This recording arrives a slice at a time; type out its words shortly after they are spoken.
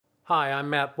Hi, I'm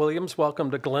Matt Williams.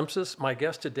 Welcome to Glimpses. My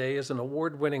guest today is an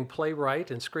award-winning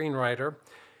playwright and screenwriter.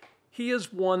 He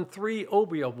has won 3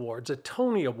 Obie Awards, a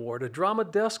Tony Award, a Drama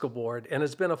Desk Award, and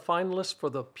has been a finalist for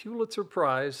the Pulitzer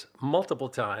Prize multiple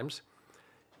times.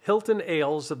 Hilton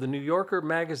Ailes of the New Yorker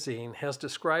magazine has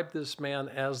described this man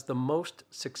as the most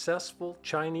successful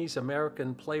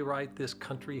Chinese-American playwright this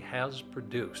country has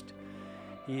produced.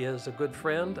 He is a good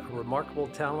friend, a remarkable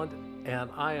talent, and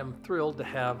I am thrilled to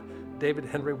have David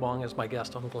Henry Hwang as my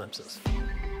guest on Glimpses.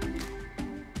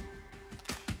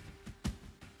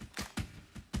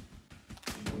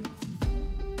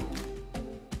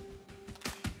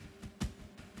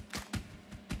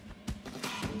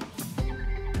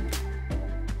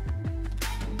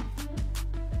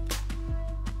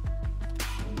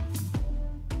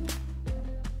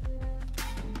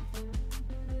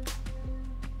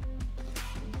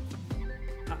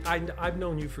 I've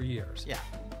known you for years. Yeah.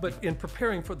 But in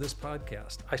preparing for this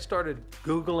podcast, I started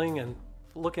Googling and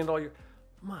looking at all your,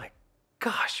 my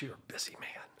gosh, you're a busy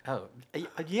man. Oh,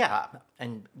 yeah.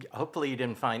 And hopefully you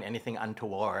didn't find anything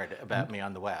untoward about me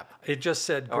on the web. It just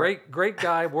said, great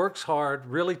guy, works hard,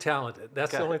 really talented.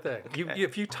 That's the only thing.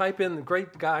 If you type in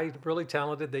great guy, really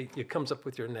talented, it comes up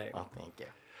with your name. Oh, thank you.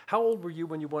 How old were you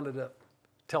when you wanted to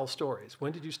tell stories?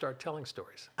 When did you start telling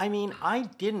stories? I mean, I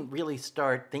didn't really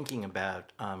start thinking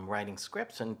about writing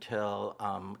scripts until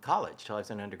college, till I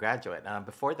was an undergraduate.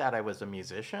 Before that, I was a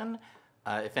musician.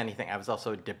 If anything, I was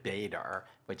also a debater,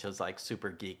 which was like super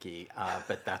geeky,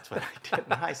 but that's what I did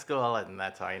in high school, and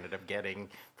that's how I ended up getting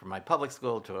from my public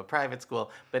school to a private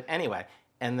school. But anyway,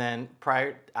 and then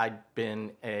I'd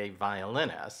been a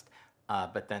violinist,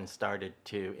 but then started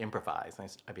to improvise.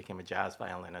 I became a jazz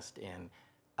violinist in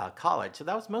college. So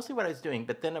that was mostly what I was doing.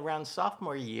 But then around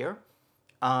sophomore year,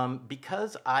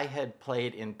 because I had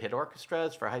played in pit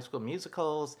orchestras for high school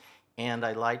musicals, and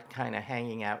I liked kind of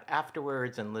hanging out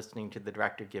afterwards and listening to the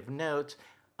director give notes,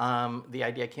 the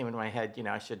idea came into my head,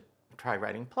 I should try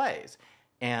writing plays.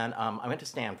 And I went to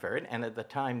Stanford, and at the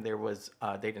time there was,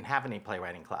 they didn't have any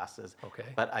playwriting classes. Okay.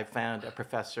 But I found a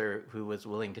professor who was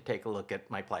willing to take a look at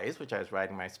my plays, which I was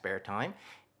writing in my spare time.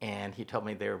 And he told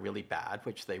me they were really bad,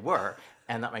 which they were,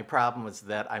 and that my problem was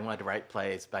that I wanted to write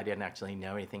plays, but I didn't actually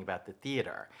know anything about the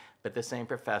theater. But the same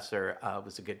professor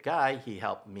was a good guy. He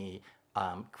helped me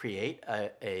create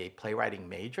a playwriting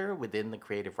major within the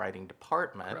creative writing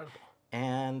department. Incredible.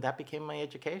 And that became my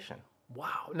education.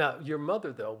 Wow. Now, your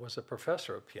mother, though, was a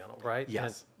professor of piano, right?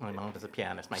 Yes, my mom was a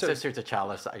pianist. My sister's a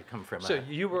cellist. I come from So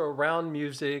you were around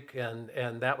music,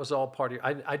 and that was all part of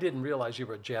your... I didn't realize you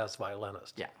were a jazz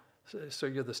violinist. Yeah. So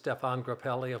you're the Stefan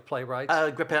Grappelli of playwrights?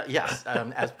 Yes.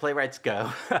 As playwrights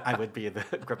go, I would be the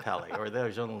Grappelli or the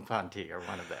Jean Fanti or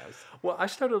one of those. Well, I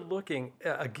started looking,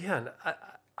 again,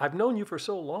 I've known you for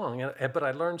so long, but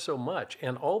I learned so much.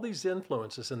 And all these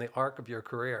influences in the arc of your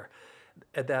career,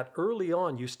 that early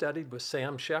on you studied with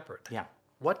Sam Shepard. Yeah.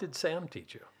 What did Sam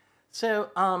teach you?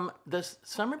 So the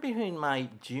summer between my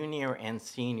junior and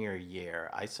senior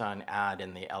year, I saw an ad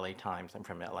in the LA Times, I'm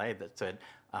from LA, that said,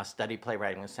 study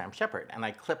playwriting with Sam Shepard. And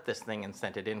I clipped this thing and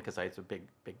sent it in because I was a big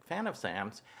fan of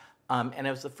Sam's. And it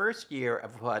was the first year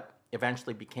of what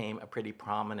eventually became a pretty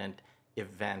prominent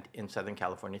event in Southern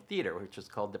California theater, which was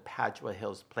called the Padua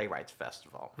Hills Playwrights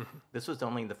Festival. Mm-hmm. This was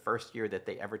only the first year that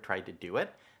they ever tried to do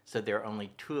it. So there were only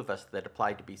 2 of us that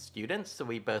applied to be students, so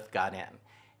we both got in.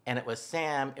 And it was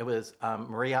Sam, it was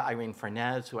Maria Irene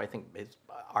Fernandez, who I think is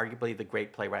arguably the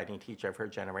great playwriting teacher of her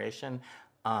generation,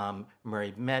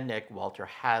 Murray Mednick, Walter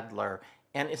Hadler,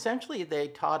 and essentially they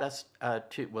taught us there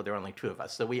were only 2 of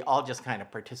us, so we all just kind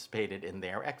of participated in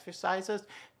their exercises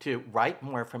to write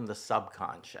more from the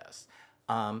subconscious.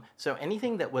 So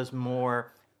anything that was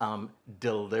more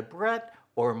deliberate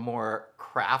or more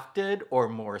crafted or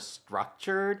more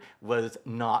structured was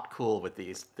not cool with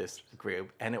this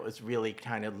group. And it was really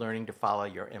kind of learning to follow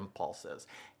your impulses.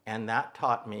 And that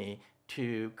taught me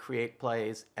to create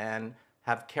plays and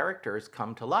have characters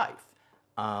come to life.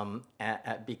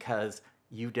 Because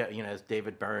as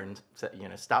David Burns said,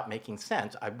 stop making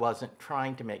sense. I wasn't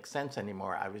trying to make sense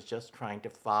anymore. I was just trying to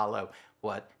follow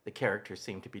what the characters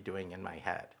seemed to be doing in my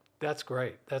head. That's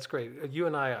great. That's great. You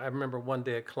and I remember one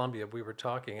day at Columbia, we were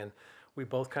talking, and we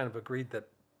both kind of agreed that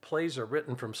plays are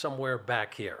written from somewhere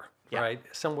back here, right?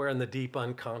 Somewhere in the deep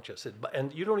unconscious.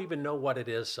 And you don't even know what it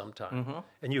is sometimes. Mm-hmm.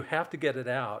 And you have to get it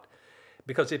out,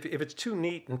 because if it's too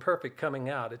neat and perfect coming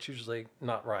out, it's usually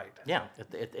not right. Yeah,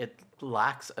 it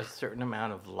lacks a certain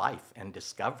amount of life and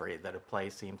discovery that a play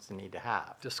seems to need to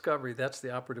have. Discovery, that's the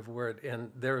operative word.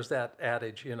 And there's that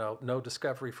adage, no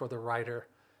discovery for the writer,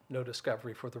 no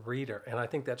discovery for the reader. And I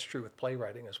think that's true with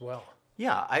playwriting as well.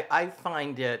 Yeah, I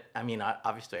find it, I mean,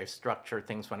 obviously I structure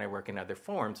things when I work in other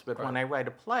forms, but when Right. I write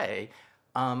a play,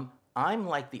 I'm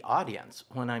like the audience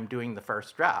when I'm doing the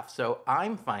first draft. So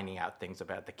I'm finding out things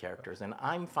about the characters and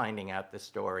I'm finding out the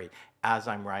story as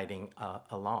I'm writing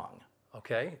along.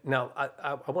 Okay. Now,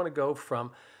 I want to go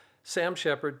from Sam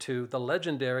Shepard to the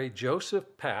legendary Joseph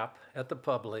Papp at the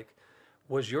Public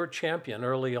was your champion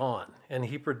early on, and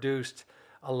he produced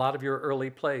a lot of your early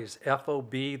plays,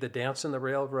 FOB, The Dance in the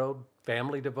Railroad,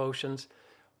 Family Devotions.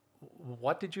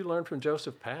 What did you learn from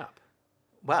Joseph Papp?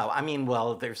 Wow, I mean,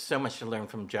 well, there's so much to learn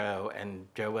from Joe, and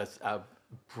Joe was a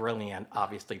brilliant,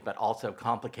 obviously, but also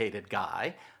complicated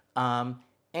guy.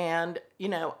 And, you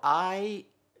know, I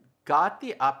got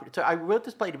the opportunity. So I wrote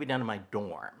this play to be done in my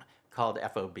dorm called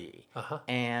FOB. Uh-huh.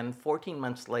 And 14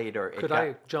 months later, it Could got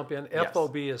I jump in? yes,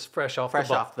 FOB is fresh off the fresh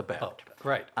boat. off the boat. Oh,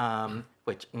 right.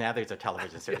 Which now there's a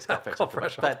television series Yeah, called called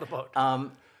Fresh Fresh Off the Boat. Off the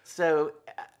Boat. So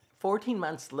 14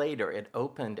 months later, it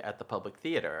opened at the Public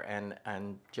Theater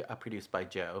and produced by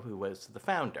Joe, who was the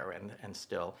founder and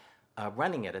still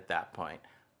running it at that point.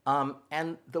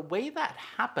 And the way that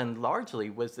happened largely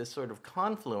was this sort of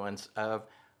confluence of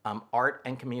art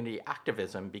and community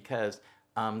activism because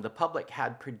the Public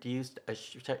had produced a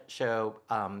show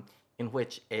in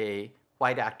which a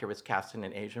white actor was cast in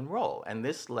an Asian role. And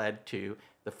this led to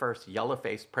the first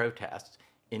yellow-faced protests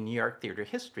in New York theater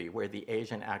history, where the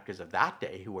Asian actors of that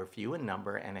day, who were few in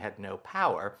number and had no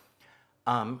power,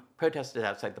 protested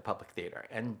outside the Public Theater.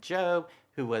 And Joe,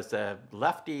 who was a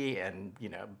lefty and, you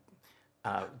know,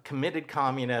 committed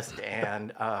communist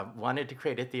and wanted to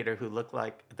create a theater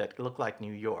that looked like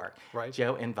New York. Right.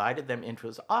 Joe invited them into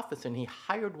his office and he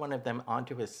hired one of them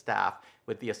onto his staff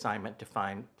with the assignment to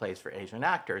find plays for Asian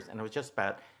actors. And it was just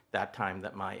about that time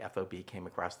that my FOB came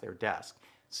across their desk.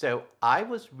 So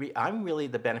I'm really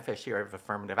the beneficiary of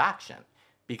affirmative action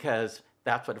because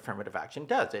that's what affirmative action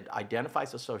does. It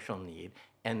identifies a social need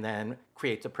and then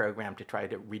creates a program to try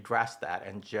to redress that.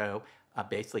 And Joe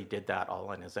basically did that all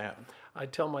on his own. I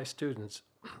tell my students,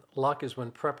 luck is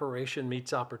when preparation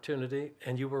meets opportunity,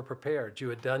 and you were prepared. You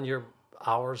had done your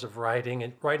hours of writing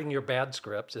and writing your bad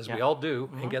scripts, as we all do,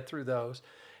 and get through those.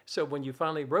 So when you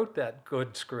finally wrote that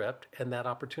good script and that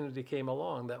opportunity came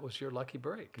along, that was your lucky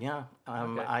break. Yeah,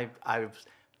 Okay. I was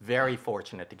very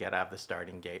fortunate to get out of the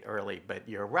starting gate early, but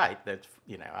you're right. That's,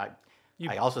 you know,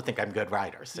 I also think I'm a good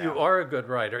writer. So. You are a good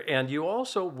writer, and you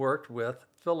also worked with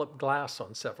Philip Glass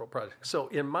on several projects. So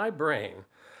in my brain,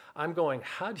 I'm going,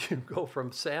 how do you go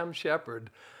from Sam Shepard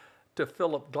to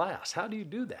Philip Glass? How do you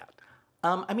do that?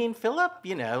 I mean, Philip,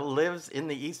 you know, lives in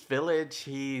the East Village.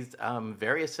 He's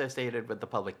very associated with the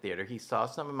Public Theater. He saw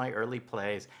some of my early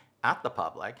plays at the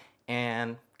Public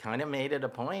and kind of made it a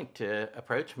point to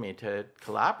approach me to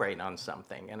collaborate on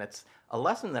something. And it's a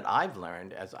lesson that I've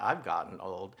learned as I've gotten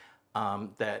old,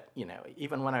 that, you know,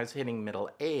 even when I was hitting middle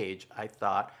age, I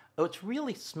thought, oh, it's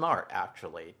really smart,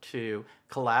 actually, to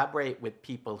collaborate with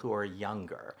people who are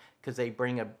younger because they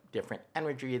bring a different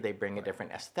energy, they bring a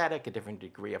different aesthetic, a different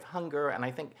degree of hunger. And I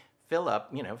think Philip,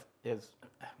 you know, is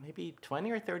maybe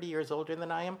 20 or 30 years older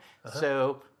than I am.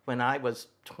 So when I was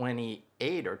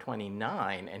 28 or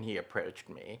 29 and he approached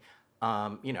me,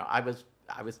 you know, I was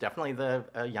definitely the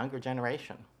younger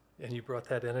generation. And you brought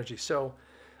that energy. So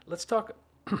let's talk.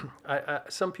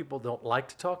 Some people don't like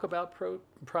to talk about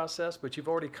process, but you've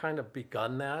already kind of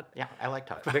begun that. Yeah, I like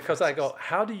talking about Because I go,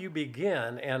 how do you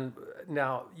begin? And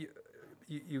now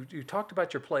you talked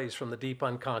about your plays from the deep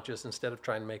unconscious instead of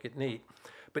trying to make it neat.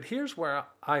 But here's where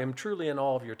I am truly in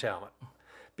awe of your talent,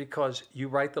 because you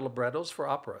write the librettos for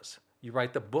operas, you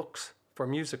write the books for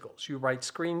musicals, you write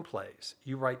screenplays,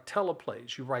 you write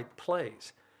teleplays, you write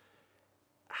plays.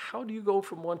 How do you go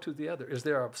from one to the other? Is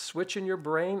there a switch in your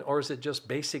brain, or is it just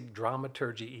basic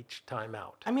dramaturgy each time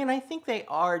out? I mean, I think they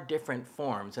are different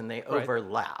forms and they Right.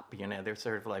 overlap. You know, they're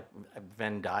sort of like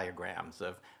Venn diagrams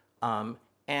of,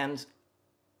 and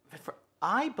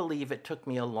I believe it took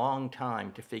me a long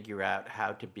time to figure out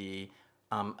how to be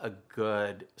a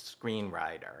good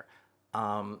screenwriter.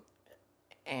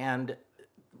 And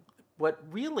what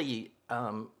really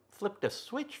flipped a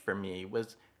switch for me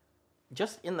was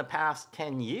just in the past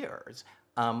 10 years,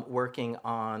 working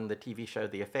on the TV show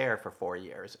The Affair for 4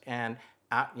 years. And,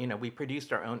 you know, we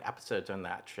produced our own episodes on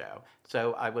that show.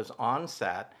 So I was on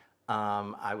set.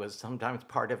 I was sometimes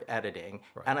part of editing.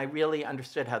 Right. And I really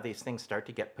understood how these things start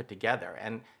to get put together.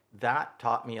 And that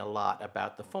taught me a lot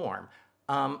about the form.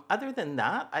 Other than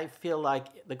that, I feel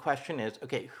like the question is,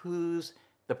 okay, who's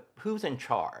in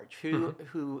charge?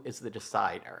 Who is the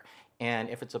decider? And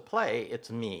if it's a play, it's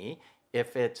me.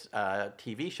 If it's a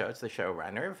TV show, it's the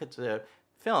showrunner. If it's a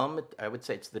Film, I would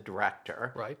say it's the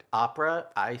director. Right. Opera,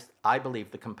 I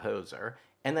believe the composer.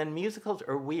 And then musicals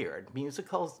are weird.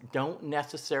 Musicals don't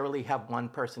necessarily have one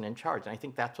person in charge. And I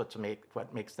think that's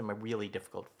what makes them a really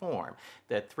difficult form.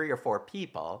 That 3 or 4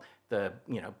 people, the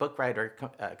book writer,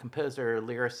 composer,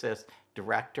 lyricist,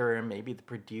 director, maybe the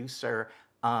producer,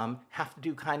 have to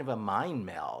do kind of a mind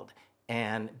meld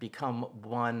and become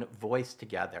one voice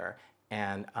together.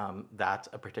 And that's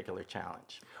a particular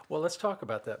challenge. Well, let's talk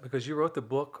about that because you wrote the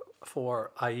book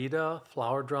for Aida,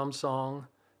 Flower Drum Song,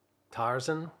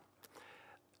 Tarzan.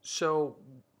 So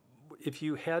if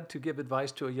you had to give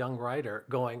advice to a young writer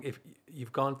if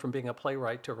you've gone from being a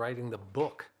playwright to writing the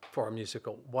book for a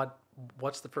musical,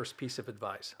 what's the first piece of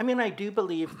advice? I mean, I do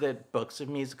believe that books of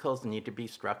musicals need to be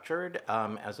structured,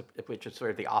 which is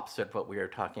sort of the opposite of what we were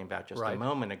talking about just a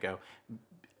moment ago,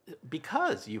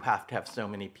 because you have to have so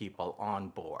many people on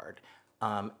board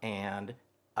and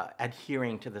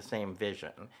adhering to the same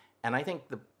vision. And I think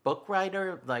the book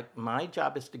writer, like my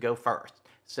job is to go first.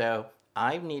 So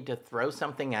I need to throw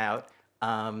something out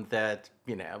that,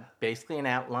 basically an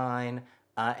outline,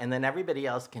 and then everybody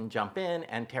else can jump in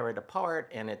and tear it apart,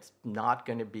 and it's not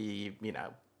going to be,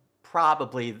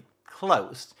 probably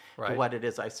close to what it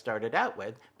is I started out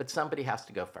with, but somebody has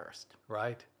to go first.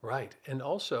 Right. And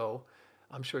also,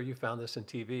 I'm sure you found this in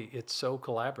TV, it's so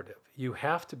collaborative. You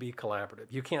have to be collaborative.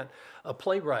 You can't, a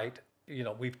playwright,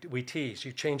 we tease,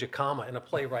 you change a comma and a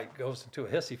playwright goes into a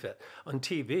hissy fit. On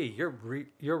TV,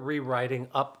 you're rewriting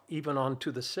up even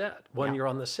onto the set. When you're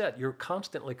on the set, you're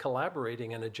constantly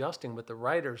collaborating and adjusting with the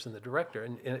writers and the director,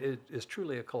 and it is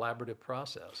truly a collaborative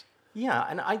process. Yeah,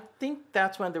 and I think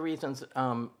that's one of the reasons,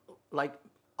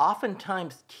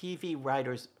 oftentimes TV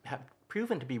writers have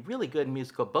proven to be really good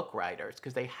musical book writers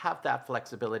because they have that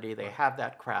flexibility, they have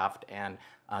that craft, and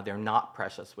they're not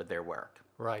precious with their work.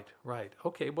 Right.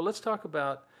 Okay, well, let's talk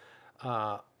about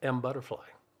M. Butterfly.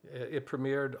 It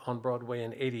premiered on Broadway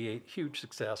in '88, huge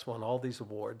success, won all these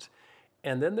awards.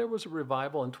 And then there was a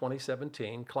revival in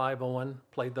 2017. Clive Owen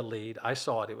played the lead. I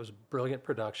saw it. It was a brilliant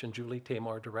production. Julie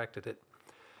Taymor directed it.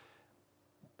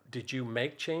 Did you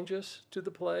make changes to the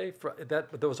play?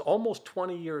 That was almost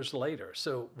 20 years later.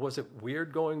 So was it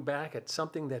weird going back at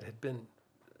something that had been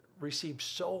received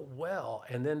so well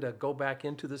and then to go back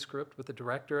into the script with the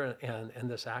director and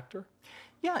this actor?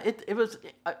 Yeah, it was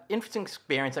an interesting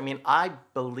experience. I mean, I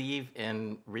believe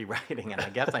in rewriting, and I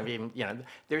guess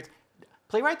there's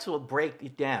playwrights will break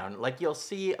it down. Like you'll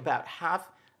see about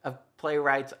half of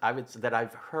playwrights that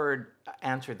I've heard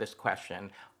answer this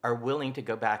question are willing to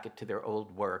go back to their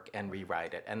old work and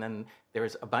rewrite it. And then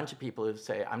there's a bunch of people who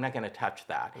say, I'm not going to touch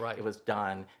that. Right. It was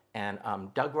done. And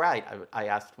Doug Wright, I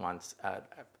asked once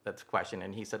that question,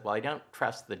 and he said, well, I don't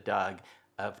trust the Doug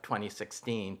of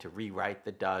 2016 to rewrite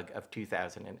the Doug of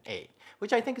 2008,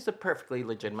 which I think is a perfectly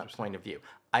legitimate point of view.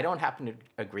 I don't happen to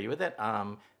agree with it.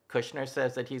 Kushner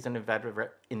says that he's an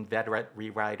inveterate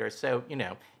rewriter, so,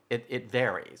 it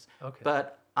varies. Okay.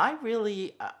 But I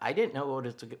didn't know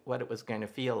what it was going to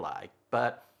feel like,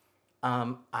 but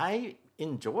I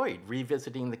enjoyed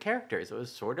revisiting the characters. It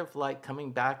was sort of like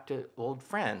coming back to old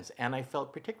friends, and I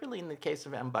felt particularly in the case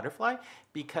of M. Butterfly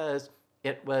because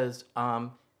it was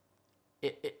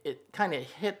it kind of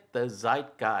hit the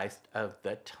zeitgeist of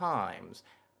the times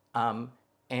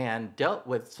and dealt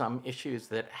with some issues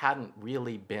that hadn't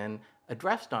really been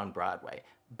addressed on Broadway,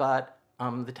 but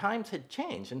the times had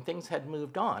changed and things had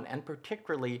moved on, and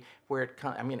particularly where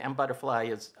M. Butterfly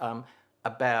is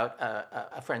about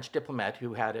a French diplomat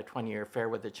who had a 20-year affair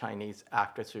with a Chinese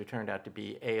actress who turned out to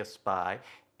be A, a spy,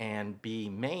 and B,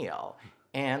 male.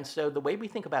 And so the way we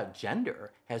think about gender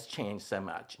has changed so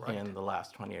much in the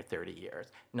last 20 or 30 years,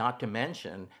 not to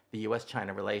mention the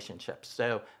U.S.-China relationship.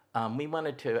 So we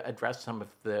wanted to address some of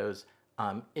those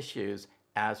issues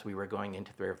as we were going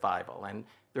into the revival. And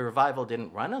the revival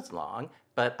didn't run as long,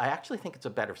 but I actually think it's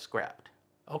a better script.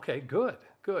 Okay, good.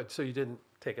 So you didn't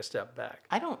take a step back.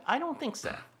 I don't think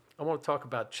so. I want to talk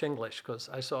about Chinglish because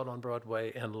I saw it on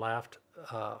Broadway and laughed.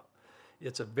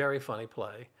 It's a very funny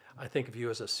play. I think of you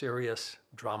as a serious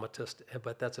dramatist,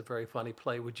 but that's a very funny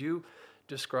play. Would you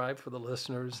describe for the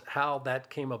listeners how that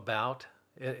came about?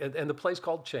 And the play's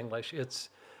called Chinglish. It's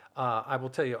I will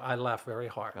tell you, I laughed very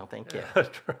hard. Well, thank you.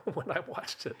 When I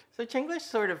watched it. So Chinglish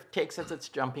sort of takes as its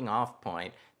jumping off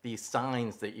point these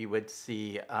signs that you would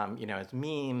see, as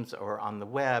memes or on the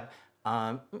web,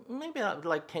 maybe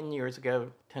like 10,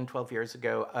 12 years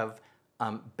ago, of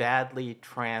badly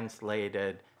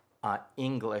translated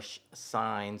English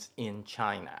signs in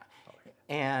China. Okay.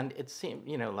 And it seemed,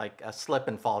 like a slip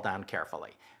and fall down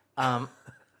carefully. And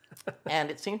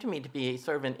it seemed to me to be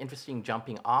sort of an interesting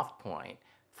jumping off point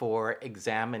for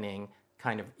examining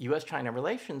kind of U.S.-China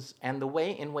relations and the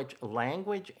way in which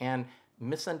language and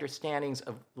misunderstandings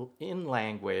in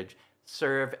language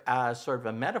serve as sort of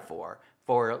a metaphor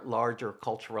for larger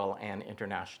cultural and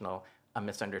international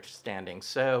misunderstandings.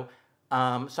 So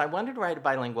I wanted to write a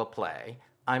bilingual play.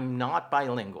 I'm not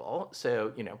bilingual,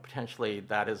 so potentially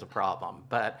that is a problem.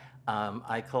 But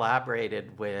I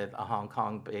collaborated with a Hong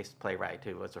Kong-based playwright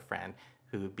who was a friend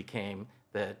who became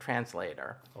the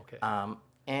translator. Okay.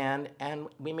 And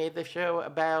we made the show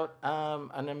about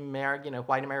an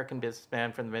white American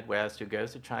businessman from the Midwest who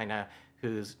goes to China,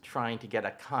 who's trying to get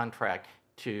a contract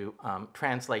to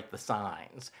translate the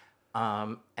signs,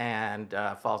 and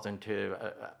falls into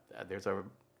there's a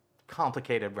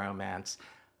complicated romance,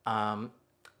 and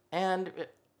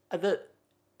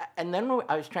then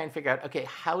I was trying to figure out, okay,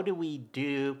 how do we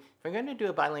do, if we're going to do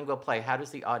a bilingual play, how does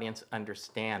the audience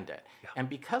understand it? Yeah. And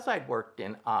because I'd worked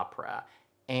in opera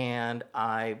and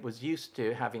I was used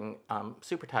to having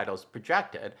supertitles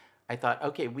projected, I thought,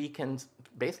 okay, we can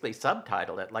basically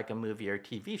subtitle it like a movie or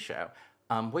TV show,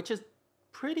 which is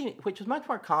much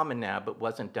more common now, but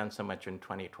wasn't done so much in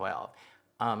 2012.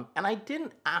 And I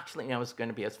didn't actually know it was going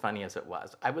to be as funny as it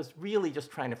was. I was really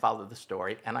just trying to follow the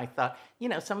story, and I thought,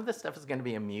 some of this stuff is going to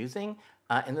be amusing.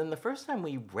 And then the first time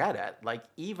we read it, like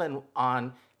even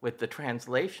with the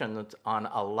translation that's on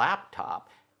a laptop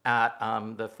at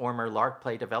the former Lark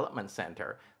Play Development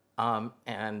Center,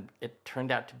 and it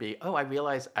turned out to be, I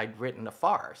realized I'd written a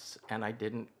farce, and I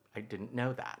didn't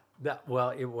know that.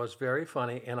 Well, it was very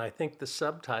funny, and I think the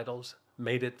subtitles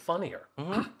made it funnier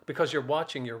because you're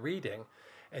watching, you're reading,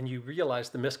 and you realize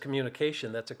the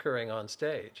miscommunication that's occurring on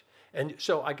stage. And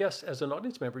so I guess as an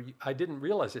audience member, I didn't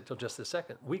realize it till just a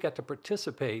second. We got to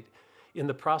participate in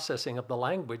the processing of the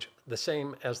language the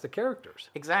same as the characters.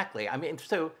 Exactly. I mean,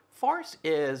 so farce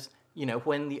is,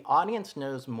 when the audience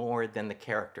knows more than the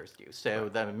characters do. So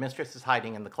right. The mistress is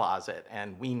hiding in the closet,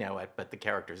 and we know it, but the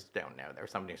characters don't know. There's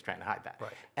somebody who's trying to hide that.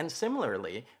 Right. And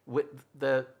similarly, with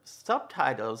the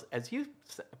subtitles, as you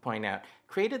point out,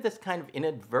 created this kind of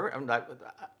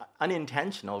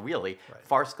unintentional, really, right.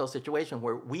 farcical situation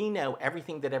where we know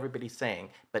everything that everybody's saying,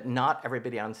 but not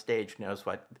everybody on stage knows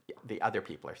what the other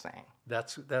people are saying.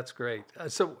 That's great.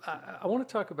 So I want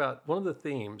to talk about one of the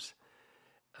themes.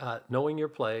 Knowing your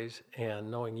plays and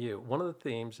knowing you. One of the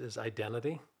themes is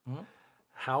identity,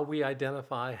 how we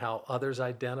identify, how others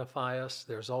identify us.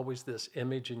 There's always this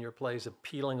image in your plays of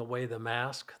peeling away the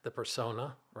mask, the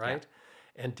persona, right?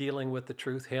 Yeah. And dealing with the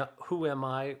truth. Who am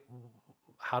I?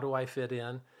 How do I fit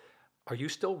in? Are you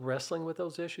still wrestling with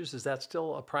those issues? Is that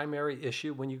still a primary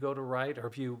issue when you go to write,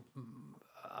 or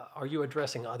are you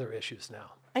addressing other issues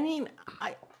now? I mean,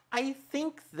 I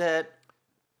think that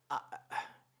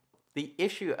the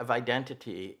issue of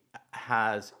identity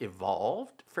has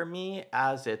evolved for me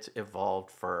as it's evolved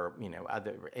for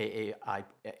other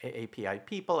API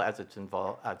people, as it's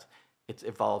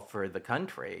evolved for the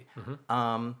country.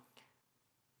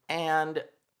 And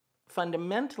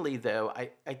fundamentally, though,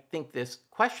 I think this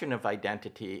question of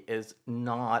identity is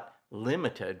not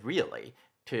limited really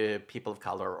to people of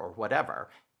color or whatever.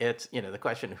 It's the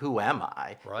question, who am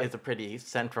I, right. is a pretty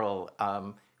central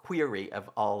query of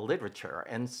all literature.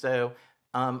 And so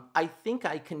I think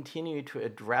I continue to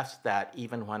address that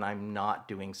even when I'm not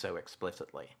doing so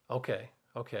explicitly. Okay.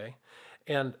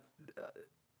 And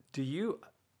do you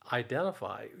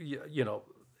identify,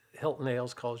 Hilton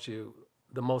Ailes calls you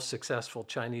the most successful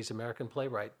Chinese-American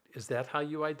playwright. Is that how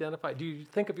you identify? Do you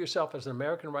think of yourself as an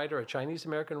American writer, a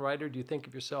Chinese-American writer? Do you think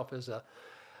of yourself as a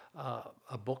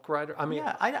book writer? I mean,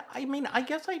 yeah. I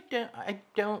guess I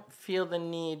don't feel the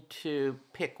need to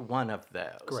pick one of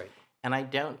those. Great. And I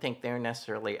don't think they're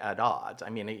necessarily at odds. I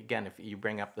mean, again, if you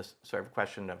bring up this sort of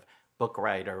question of book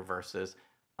writer versus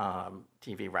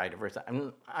TV writer versus,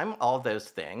 I'm all those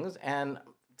things. And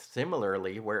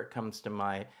similarly, where it comes to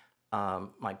my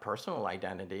personal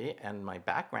identity and my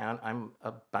background, I'm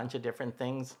a bunch of different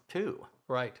things too.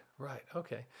 Right.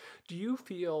 Okay. Do you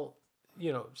feel,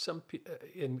 some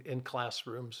in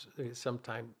classrooms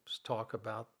sometimes talk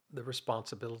about the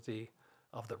responsibility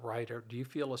of the writer. Do you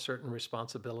feel a certain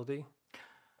responsibility?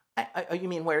 You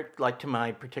mean where, like, to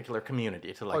my particular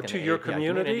community, to like or to your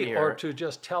community, or to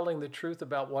just telling the truth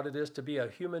about what it is to be a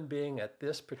human being at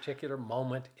this particular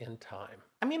moment in time?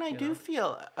 I mean, I do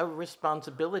feel a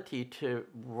responsibility to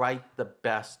write the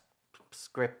best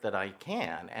script that I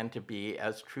can and to be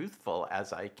as truthful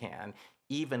as I can,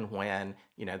 even when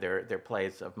there are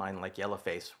plays of mine like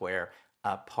Yellowface where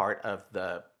part of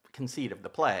the conceit of the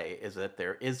play is that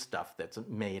there is stuff that's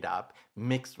made up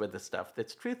mixed with the stuff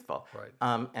that's truthful.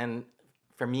 Right. And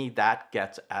for me, that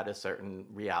gets at a certain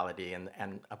reality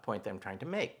and a point that I'm trying to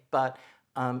make. But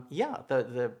Yeah,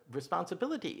 the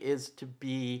responsibility is to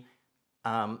be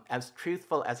as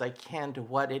truthful as I can to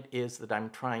what it is that I'm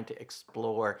trying to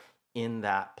explore in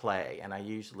that play. And I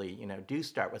usually, do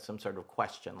start with some sort of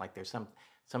question, like there's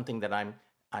something that I'm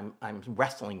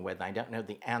wrestling with, and I don't know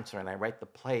the answer, and I write the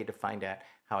play to find out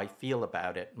how I feel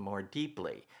about it more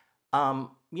deeply. I've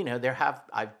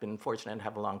been fortunate to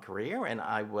have a long career, and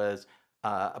I was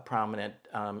a prominent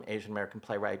Asian American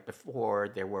playwright before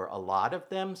there were a lot of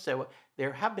them. So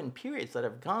there have been periods that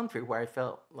I've gone through where I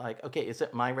felt like, okay, is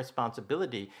it my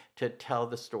responsibility to tell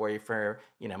the story for,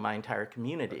 my entire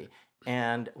community?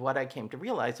 And what I came to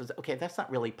realize was, okay, that's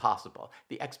not really possible.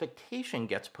 The expectation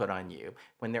gets put on you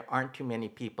when there aren't too many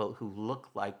people who look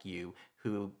like you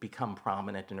who become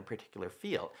prominent in a particular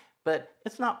field. But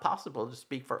it's not possible to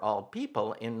speak for all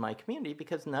people in my community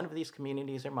because none of these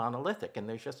communities are monolithic, and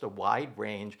there's just a wide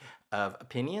range of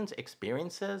opinions,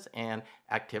 experiences, and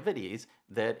activities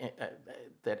that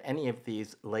any of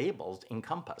these labels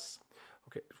encompass.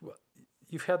 Okay, well,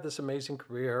 you've had this amazing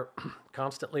career,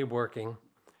 constantly working.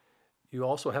 You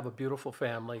also have a beautiful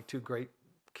family, 2 great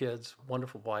kids,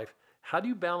 wonderful wife. How do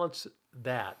you balance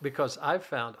that? Because I've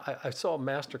found, I saw a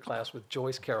master class with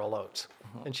Joyce Carol Oates,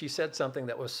 and she said something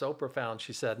that was so profound.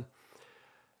 She said,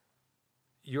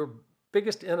 your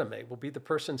biggest enemy will be the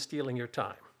person stealing your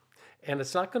time. And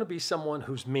it's not going to be someone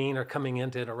who's mean or coming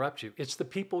in to interrupt you. It's the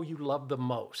people you love the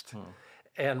most.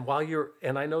 And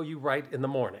and I know you write in the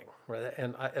morning, right?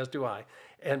 And as do I.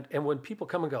 And when people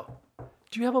come and go,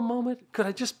 do you have a moment? Could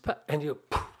I just, and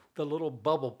the little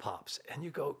bubble pops, and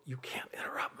you go, you can't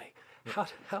interrupt me.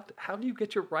 How do you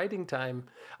get your writing time?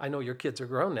 I know your kids are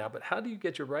grown now, but how do you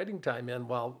get your writing time in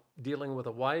while dealing with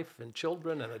a wife and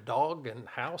children and a dog and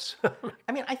house?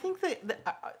 I mean, I think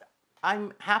that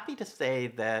I'm happy to say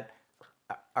that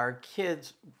our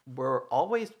kids were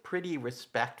always pretty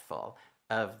respectful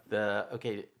of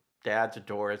okay, dad's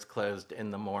door is closed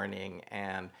in the morning,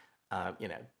 and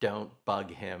don't bug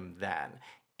him then.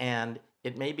 And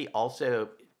it may be also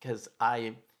because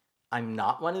I'm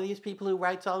not one of these people who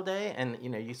writes all day, and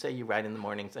you say you write in the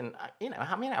mornings, and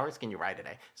how many hours can you write a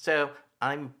day? So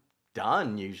I'm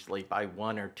done usually by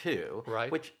 1 or 2,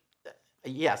 Right. Which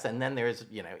yes, and then there's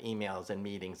emails and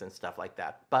meetings and stuff like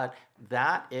that. But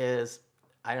that is,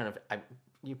 I don't know if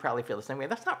you probably feel the same way.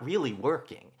 That's not really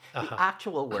working. The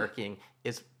actual working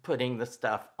is putting the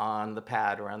stuff on the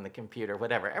pad or on the computer,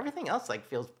 whatever. Everything else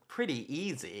feels pretty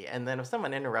easy. And then if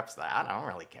someone interrupts that, I don't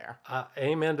really care.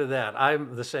 Amen to that.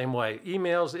 I'm the same way.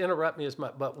 Emails interrupt me as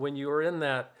much, but when you're in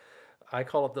that, I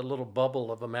call it the little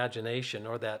bubble of imagination,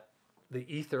 or the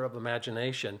ether of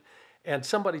imagination, and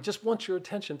somebody just wants your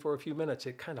attention for a few minutes,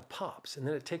 it kind of pops, and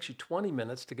then it takes you 20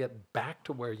 minutes to get back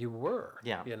to where you were.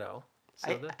 Yeah.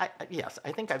 So yes,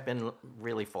 I think I've been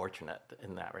really fortunate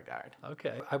in that regard.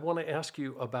 Okay. I want to ask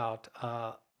you about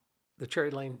the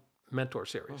Cherry Lane Mentor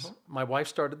Series. My wife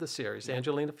started the series.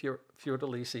 Angelina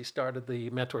Fiordalisi started the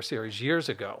Mentor Series years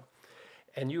ago.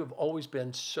 And you have always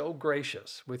been so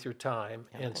gracious with your time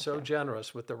and so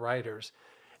generous with the writers.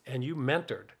 And you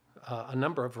mentored a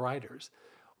number of writers.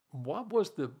 What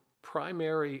was the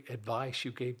primary advice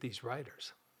you gave these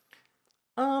writers?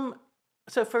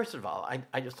 So first of all,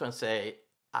 I just want to say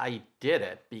I did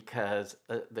it because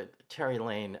the Cherry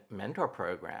Lane Mentor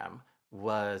Program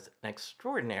was an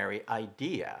extraordinary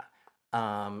idea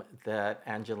that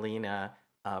Angelina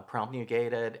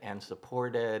promulgated and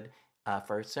supported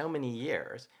for so many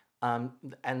years,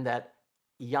 and that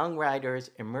young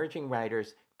writers, emerging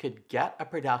writers could get a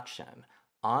production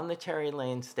on the Cherry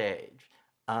Lane stage,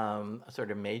 a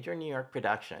sort of major New York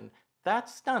production.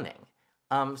 That's stunning.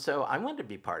 So I wanted to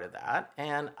be part of that,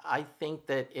 and I think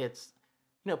that it's,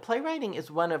 playwriting is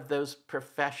one of those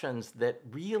professions that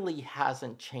really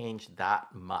hasn't changed that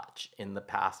much in the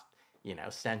past,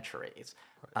 centuries.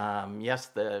 Right. Yes,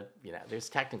 there's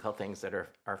technical things that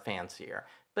are fancier,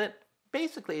 but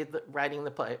basically writing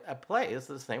a play is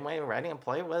the same way writing a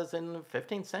play was in the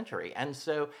 15th century, and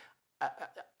so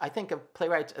I think of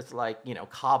playwrights as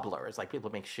cobblers, like people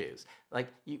make shoes.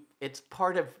 It's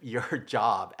part of your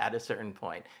job at a certain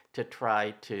point to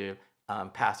try to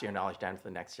pass your knowledge down to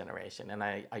the next generation. And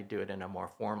I do it in a more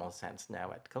formal sense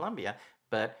now at Columbia.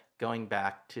 But going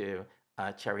back to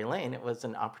Cherry Lane, it was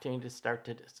an opportunity to start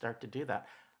to do that.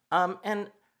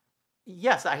 And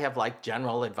yes, I have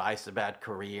general advice about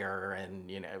career,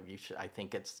 and I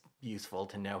think it's useful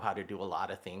to know how to do a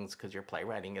lot of things because your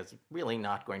playwriting is really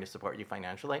not going to support you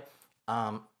financially.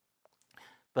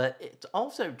 But it's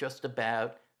also just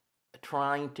about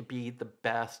trying to be the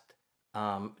best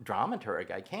dramaturg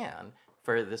I can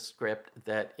for the script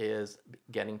that is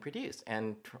getting produced,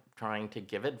 and trying to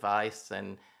give advice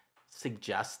and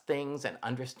suggest things and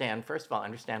understand, first of all,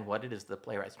 understand what it is the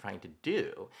playwright's trying to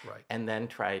do, Right. and then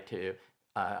try to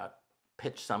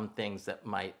pitch some things that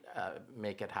might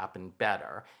make it happen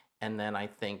better. And then I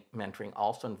think mentoring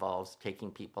also involves taking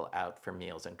people out for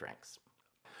meals and drinks.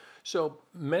 So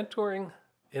mentoring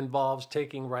involves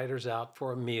taking writers out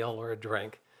for a meal or a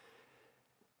drink.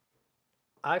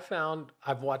 I've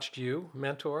watched you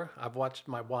mentor, I've watched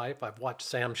my wife, I've watched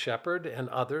Sam Shepard and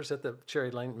others at the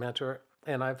Cherry Lane Mentor,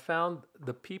 and I've found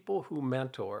the people who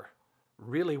mentor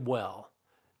really well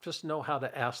just know how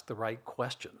to ask the right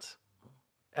questions,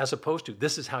 as opposed to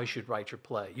this is how you should write your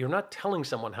play. You're not telling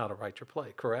someone how to write your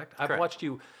play, correct? I've watched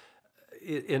you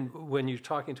when you're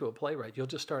talking to a playwright, you'll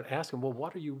just start asking, well,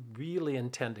 what are you really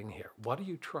intending here? What are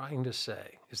you trying to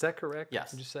say? Is that correct?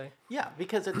 Yes. Would you say? Yeah,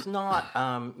 because it's not,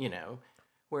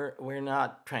 we're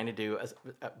not trying to do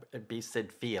a be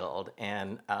Sid Field,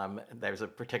 and there's a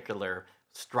particular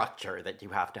structure that you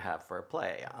have to have for a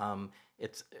play.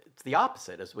 It's the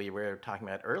opposite, as we were talking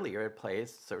about earlier. A play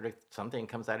is sort of something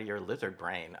comes out of your lizard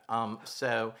brain.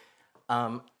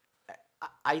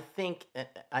 I think,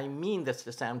 I mean this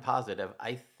to sound positive,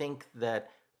 I think that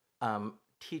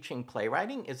teaching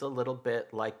playwriting is a little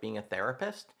bit like being a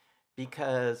therapist,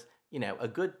 because, a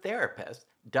good therapist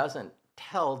doesn't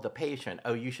tell the patient,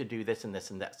 oh, you should do this and this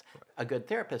and this. Right. A good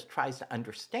therapist tries to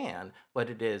understand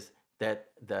what it is that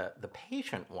the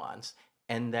patient wants,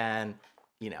 and then,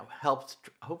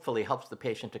 hopefully helps the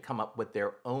patient to come up with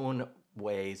their own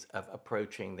ways of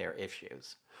approaching their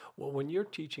issues. Well, when you're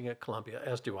teaching at Columbia,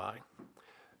 as do I,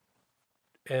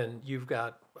 and you've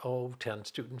got, 10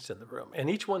 students in the room, and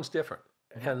each one's different,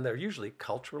 and they're usually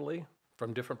culturally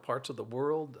from different parts of the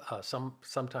world.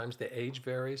 Sometimes the age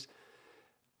varies.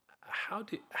 How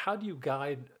do you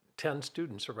guide 10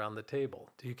 students around the table?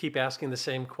 Do you keep asking the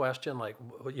same question, like,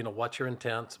 what's your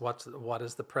intent? What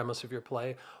is the premise of your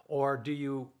play? Or do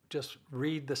you just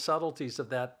read the subtleties of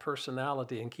that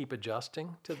personality and keep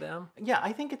adjusting to them? Yeah,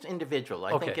 I think it's individual.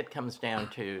 I think it comes down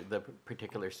to the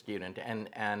particular student,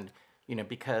 and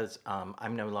because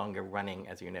I'm no longer running,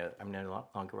 as you know, I'm no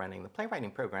longer running the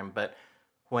playwriting program, but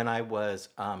when I was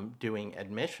doing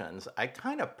admissions, I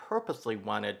kind of purposely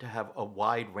wanted to have a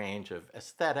wide range of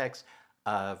aesthetics,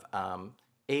 of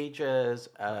ages,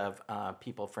 of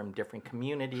people from different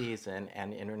communities and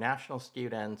international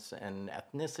students and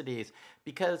ethnicities,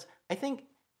 because I think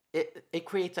it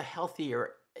creates a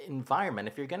healthier environment.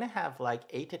 If you're going to have like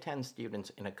 8 to 10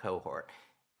 students in a cohort,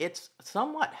 it's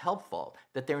somewhat helpful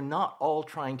that they're not all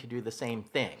trying to do the same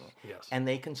thing. Yes. And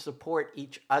they can support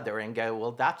each other and go,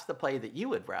 well, that's the play that you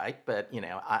would write, but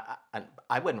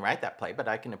I wouldn't write that play, but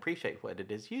I can appreciate what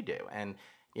it is you do. And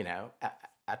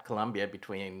at Columbia,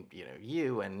 between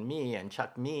you and me and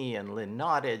Chuck Mee and Lynn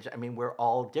Nottage, I mean, we're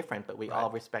all different, but we all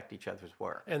respect each other's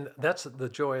work. And that's the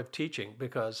joy of teaching,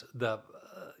 because the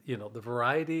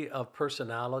variety of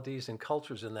personalities and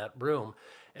cultures in that room.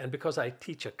 And because I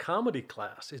teach a comedy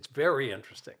class, it's very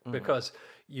interesting, because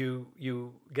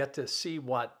you get to see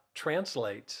what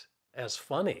translates as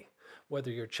funny,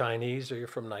 whether you're Chinese or you're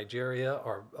from Nigeria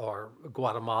or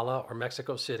Guatemala or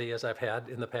Mexico City, as I've had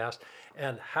in the past.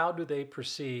 And how do they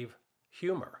perceive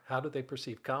humor? How do they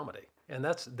perceive comedy? And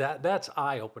that's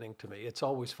eye-opening to me. It's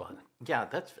always fun. Yeah,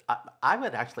 I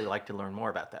would actually like to learn more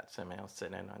about that, so maybe I'll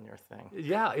sit in on your thing.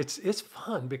 Yeah, it's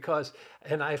fun because,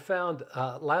 and I found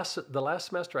the last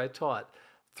semester I taught,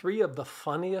 3 of the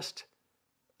funniest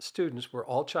students were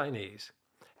all Chinese,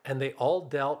 and they all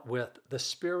dealt with the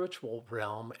spiritual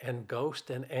realm and ghosts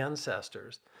and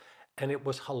ancestors, and it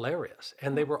was hilarious.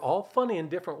 And they were all funny in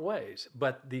different ways,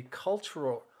 but the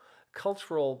cultural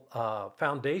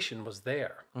foundation was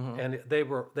there, and they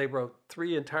wrote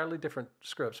 3 entirely different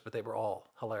scripts, but they were all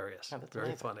hilarious. Oh, that's very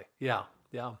amazing. funny. Yeah.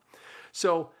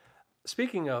 So,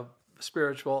 speaking of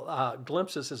spiritual,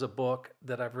 Glimpses is a book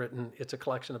that I've written. It's a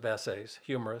collection of essays,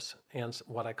 humorous, and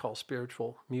what I call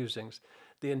spiritual musings.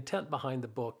 The intent behind the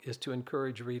book is to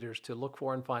encourage readers to look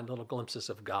for and find little glimpses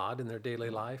of God in their daily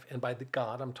life, and by the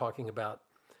God, I'm talking about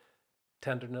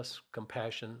tenderness,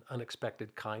 compassion,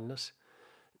 unexpected kindness.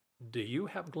 Do you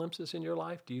have glimpses in your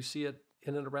life? Do you see it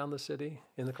in and around the city,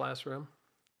 in the classroom?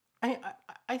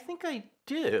 I think I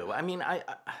do. I mean,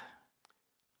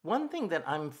 one thing that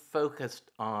I'm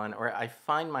focused on, or I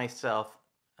find myself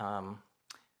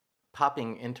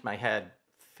popping into my head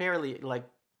fairly, like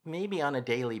maybe on a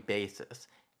daily basis,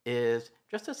 is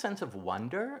just a sense of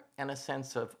wonder and a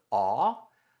sense of awe,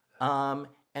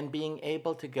 and being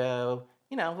able to go,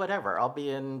 whatever, I'll be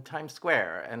in Times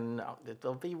Square and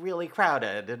it'll be really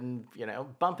crowded and,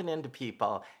 bumping into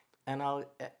people. And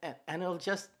it'll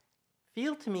just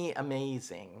feel to me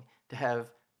amazing to have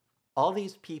all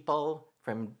these people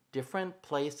from different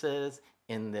places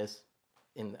in this,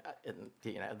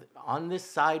 on this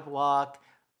sidewalk,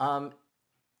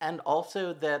 and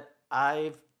also that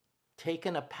I've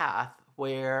taken a path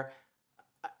where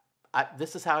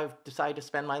this is how I've decided to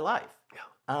spend my life.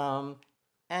 Yeah.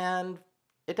 And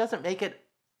it doesn't make it,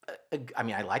 I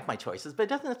mean, I like my choices, but it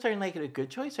doesn't necessarily make it a good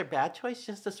choice or bad choice,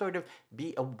 just to sort of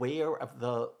be aware of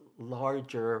the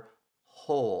larger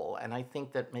whole. And I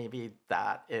think that maybe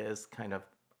that is kind of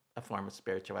a form of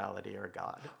spirituality or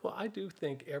God. Well, I do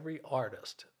think every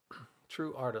artist,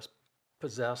 true artist,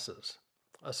 possesses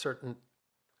a certain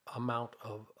amount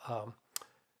of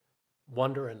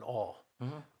wonder and awe.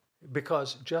 Mm-hmm.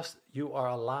 Because just you are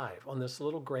alive on this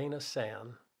little grain of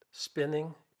sand,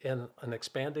 spinning in an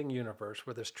expanding universe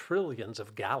where there's trillions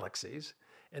of galaxies,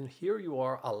 and here you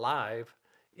are alive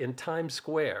in Times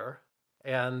Square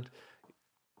and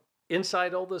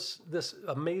inside all this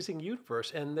amazing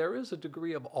universe, and there is a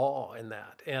degree of awe in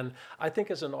that. And I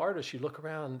think as an artist, you look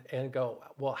around and go,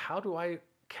 well, how do I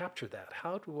capture that?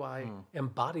 How do I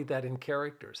embody that in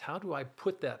characters? How do I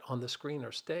put that on the screen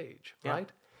or stage, Yeah.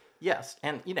 right? Yes,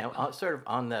 and sort of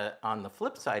on the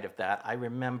flip side of that, I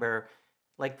remember,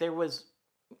 like there was,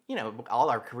 all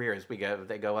our careers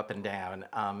they go up and down,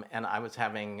 and I was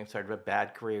having sort of a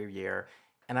bad career year,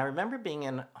 and I remember being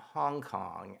in Hong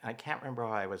Kong. I can't remember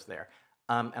why I was there,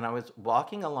 and I was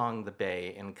walking along the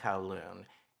bay in Kowloon,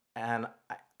 and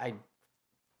I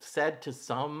said to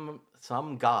some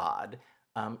god,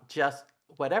 just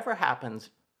whatever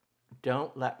happens,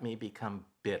 don't let me become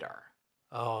bitter.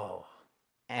 Oh.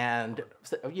 And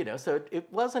so it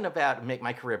wasn't about make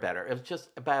my career better. It was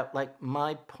just about like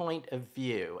my point of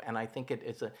view, and I think it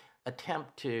is an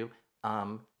attempt to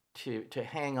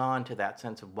hang on to that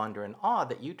sense of wonder and awe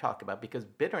that you talk about, because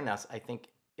bitterness, I think,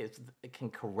 it can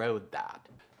corrode that.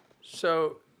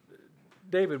 So,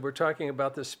 David, we're talking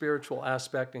about this spiritual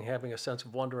aspect and having a sense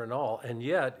of wonder and awe, and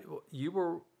yet you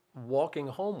were walking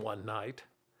home one night,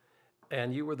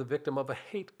 and you were the victim of a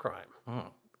hate crime.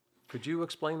 Could you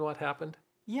explain what happened?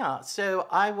 Yeah, so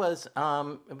I was,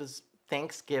 it was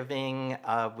Thanksgiving.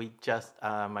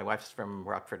 My wife's from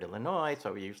Rockford, Illinois,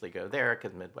 so we usually go there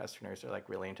because Midwesterners are like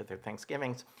really into their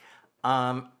Thanksgivings.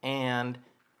 And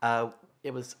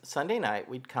it was Sunday night.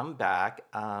 We'd come back,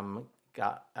 and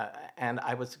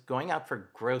I was going out for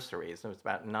groceries. It was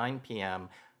about 9 p.m.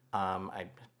 I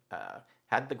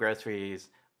had the groceries.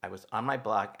 I was on my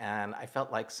block, and I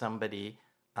felt like somebody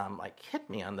hit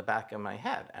me on the back of my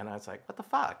head, and I was like, "What the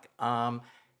fuck?"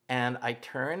 And I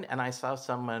turned, and I saw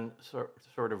someone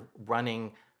sort of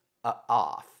running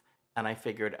off, and I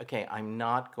figured, okay, I'm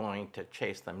not going to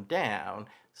chase them down,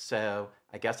 so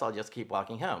I guess I'll just keep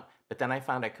walking home. But then I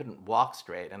found I couldn't walk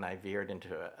straight, and I veered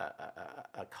into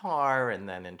a car, and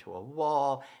then into a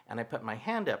wall, and I put my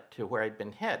hand up to where I'd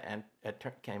been hit, and it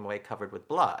came away covered with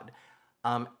blood.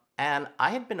 And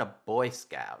I had been a Boy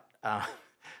Scout.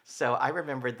 So I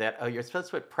remembered that, you're supposed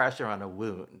to put pressure on a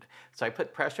wound. So I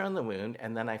put pressure on the wound,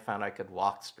 and then I found I could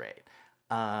walk straight.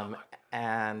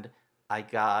 And I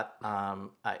got,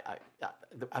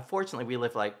 fortunately, we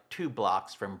live like 2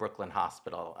 blocks from Brooklyn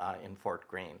Hospital in Fort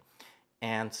Greene.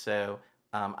 And so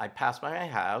I passed by my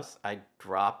house, I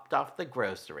dropped off the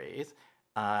groceries,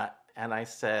 and I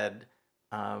said,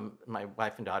 my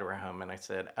wife and daughter were home, and I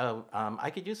said, I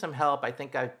could use some help. I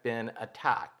think I've been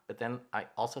attacked. But then I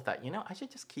also thought, I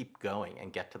should just keep going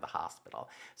and get to the hospital.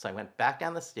 So I went back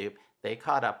down the stoop. They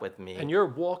caught up with me. And you're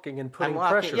walking and putting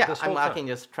pressure yeah, this whole I'm walking,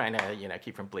 time. just trying to,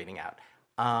 keep from bleeding out.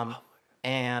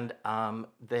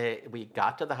 We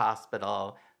got to the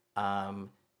hospital,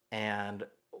 and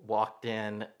walked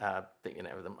in.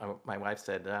 My wife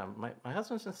said, my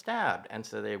husband's been stabbed. And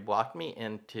so they walked me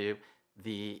into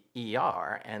the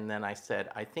ER, and then I said,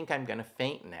 I think I'm going to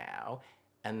faint now.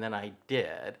 And then I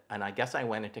did, and I guess I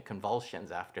went into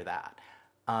convulsions after that.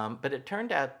 But it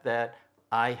turned out that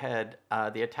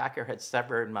the attacker had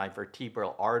severed my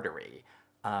vertebral artery,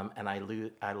 and I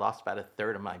lost about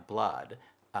 1/3 of my blood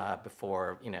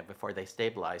before they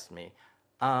stabilized me.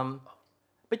 But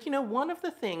one of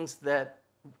the things that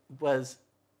was,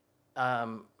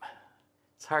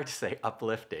 it's hard to say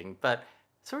uplifting, but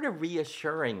sort of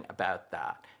reassuring about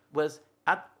that was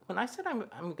when I said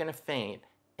I'm going to faint,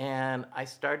 and I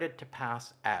started to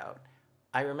pass out,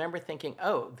 I remember thinking,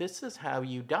 oh, this is how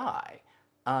you die.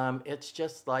 It's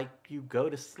just like you go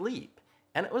to sleep.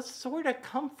 And it was sort of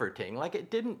comforting. Like,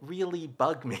 it didn't really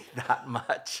bug me that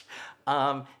much.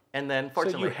 And then,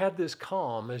 fortunately... So you had this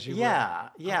calm as you were...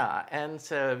 Yeah. And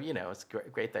so, it's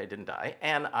great that I didn't die.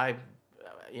 And I,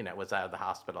 was out of the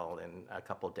hospital in a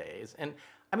couple days. And,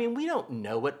 I mean, we don't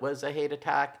know it was a hate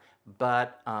attack,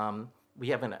 but... we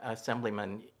have an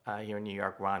assemblyman here in New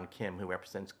York, Ron Kim, who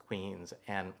represents Queens,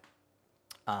 and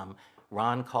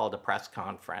Ron called a press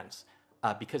conference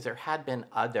because there had been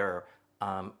other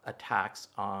attacks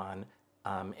on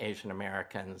Asian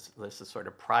Americans. This is sort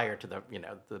of prior to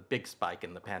the big spike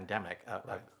in the pandemic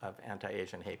of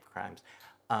anti-Asian hate crimes.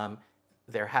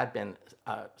 There had been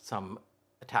some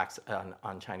attacks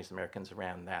on Chinese Americans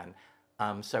around then.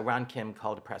 So Ron Kim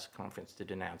called a press conference to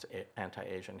denounce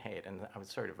anti-Asian hate, and I was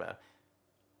sort of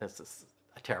this is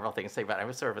a terrible thing to say, but I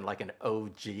was sort of like an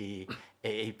OG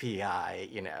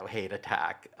AAPI, hate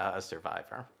attack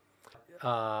survivor.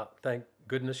 Thank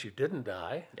goodness you didn't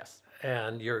die. Yes.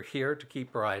 And you're here to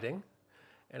keep writing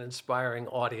and inspiring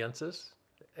audiences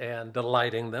and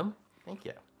delighting them. Thank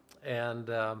you. And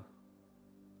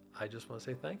I just want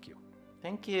to say thank you.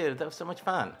 Thank you. That was so much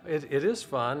fun. It is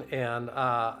fun, and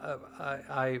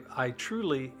I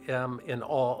truly am in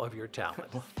awe of your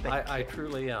talent. Well, I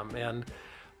truly am. And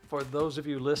for those of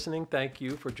you listening, thank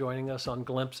you for joining us on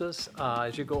Glimpses.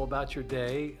 As you go about your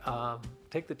day,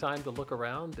 take the time to look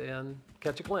around and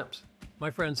catch a glimpse. My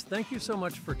friends, thank you so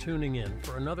much for tuning in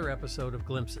for another episode of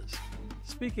Glimpses.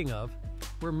 Speaking of,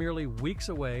 we're merely weeks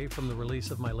away from the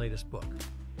release of my latest book.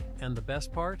 And the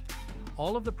best part?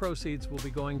 All of the proceeds will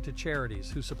be going to charities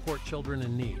who support children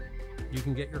in need. You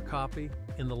can get your copy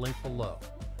in the link below.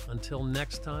 Until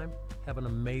next time, have an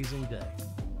amazing day.